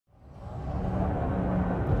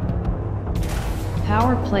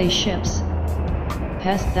Power play ships.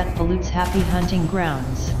 Pest that pollutes happy hunting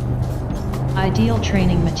grounds. Ideal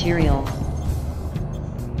training material.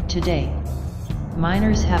 Today,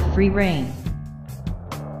 miners have free reign.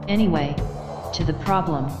 Anyway, to the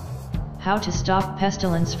problem, how to stop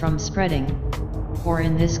pestilence from spreading, or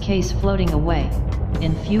in this case floating away,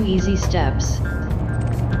 in few easy steps.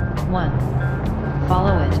 1.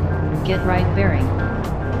 Follow it, get right bearing.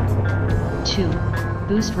 2.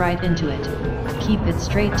 Boost right into it, keep it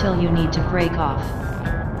straight till you need to break off.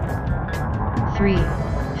 3.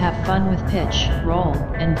 Have fun with pitch, roll,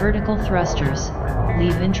 and vertical thrusters,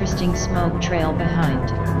 leave interesting smoke trail behind.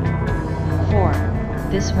 4.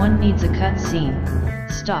 This one needs a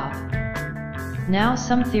cutscene, stop. Now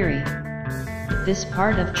some theory. This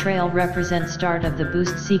part of trail represents start of the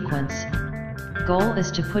boost sequence. Goal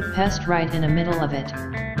is to put pest right in the middle of it,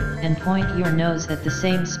 and point your nose at the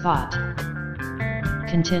same spot.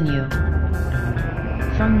 Continue.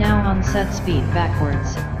 From now on set speed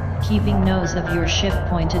backwards, keeping nose of your ship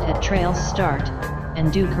pointed at trail's start,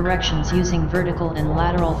 and do corrections using vertical and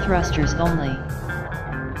lateral thrusters only.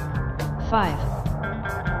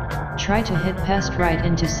 5. Try to hit pest right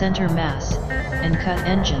into center mass, and cut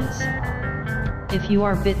engines. If you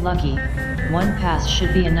are bit lucky, one pass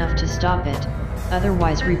should be enough to stop it,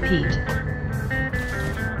 otherwise repeat.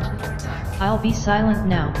 I'll be silent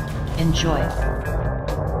now, enjoy.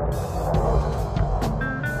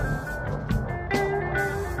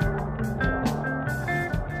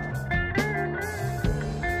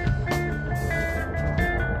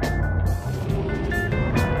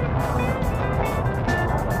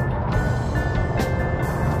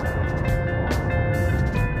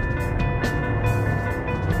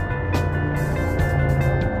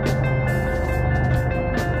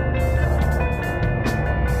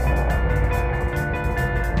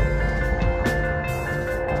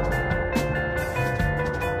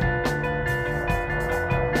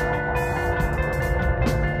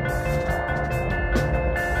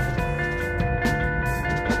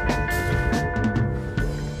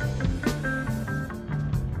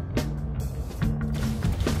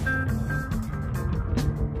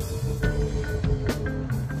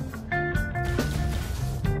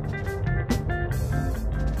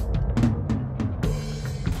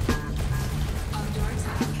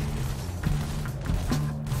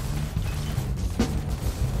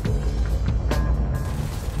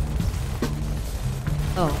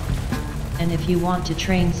 Oh, and if you want to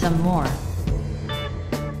train some more,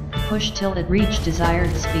 push till it reach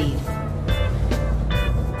desired speed.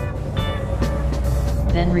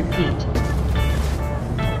 Then repeat.